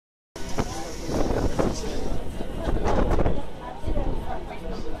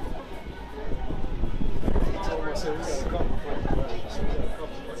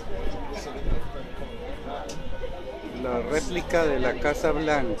La réplica de la Casa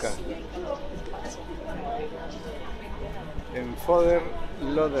Blanca en Fort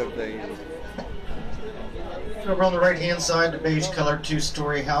Lauderdale. Over on the right-hand side, the beige-colored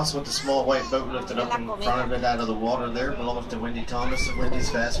two-story house with the small white boat lifted up in front of it out of the water there belongs to Wendy Thomas of Wendy's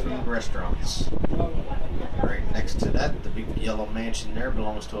Fast Food Restaurants. Right next to that, the big yellow mansion there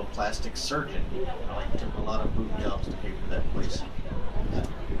belongs to a plastic surgeon. He took a lot of boob jobs to pay for that place.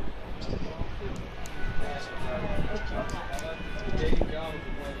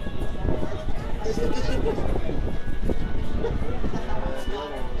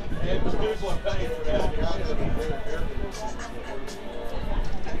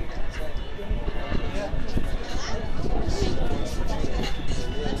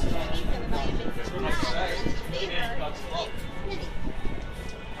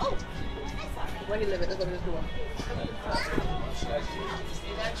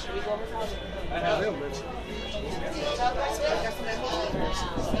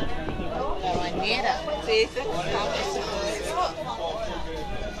 La bañera. Sí,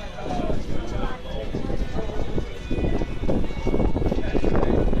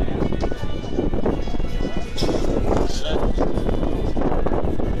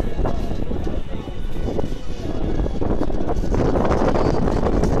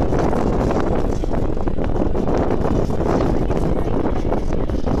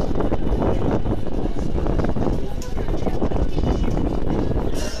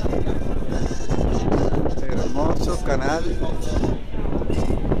 canal,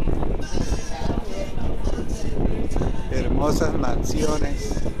 hermosas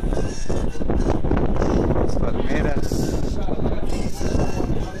mansiones, palmeras,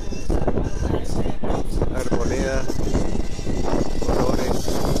 arboledas, colores,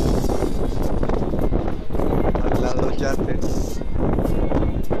 al lado yates,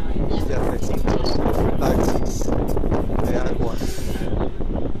 yatecitos, taxis de agua.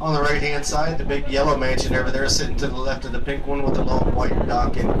 On the right-hand side, the big yellow mansion over there sitting to the left of the pink one with the long white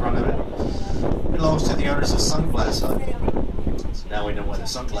dock in front of it belongs to the owners of Sunglass Hut. So now we know why the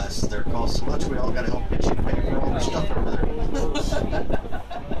sunglasses there cost so much. We all got to help pitch in and pay for all the stuff over there.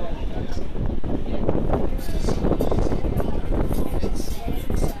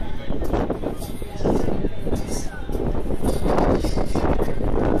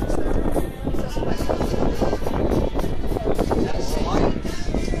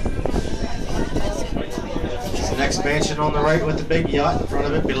 Mansion on the right with the big yacht in front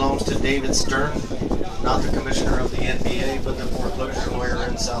of it belongs to David Stern, not the commissioner of the NBA, but the foreclosure lawyer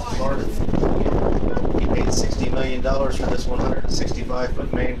in South Florida. He paid $60 million for this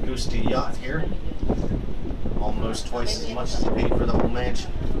 165-foot Mangusta yacht here, almost twice as much as he paid for the whole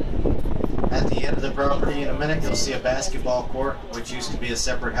mansion. At the end of the property in a minute, you'll see a basketball court, which used to be a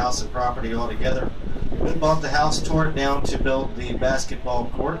separate house and property altogether. We bought the house, tore it down to build the basketball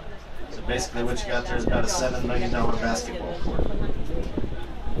court. So basically what you got there is about a $7 million basketball court.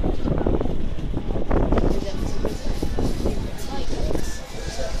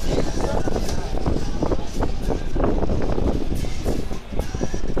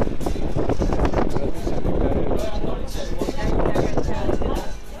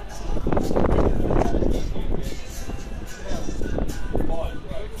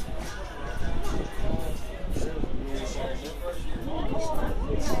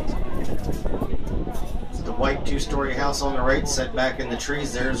 Two-story house on the right, set back in the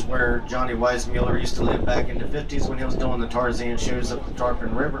trees. There's where Johnny Weissmuller used to live back in the 50s when he was doing the Tarzan shows up the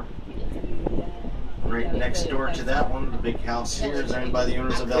Tarpon River. Right next door to that one, the big house here is owned by the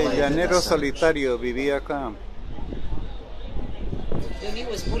owners of LA. El llanero solitario vivía acá.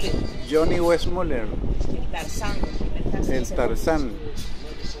 Johnny Weissmuller. El Tarzán.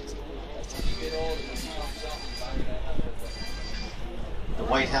 The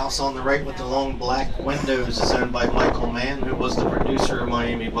White House on the right with the long black windows is owned by Michael Mann, who was the producer of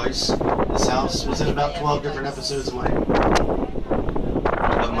Miami Vice. This house was in about 12 different episodes of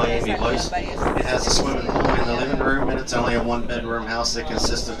Miami Vice. It has a swimming pool in the living room, and it's only a one-bedroom house that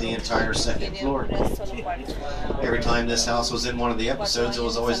consists of the entire second floor. Every time this house was in one of the episodes, it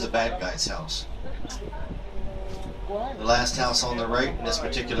was always the bad guy's house. The last house on the right, in this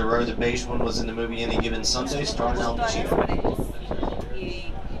particular row, the beige one, was in the movie Any Given Sunday, starring Al Pacino.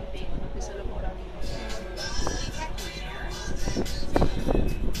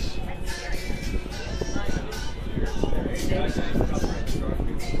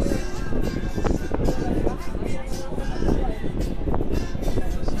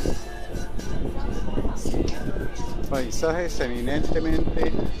 Paisajes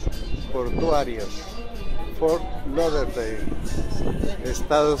eminentemente portuarios, Fort Lauderdale,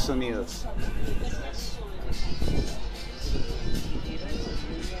 Estados Unidos.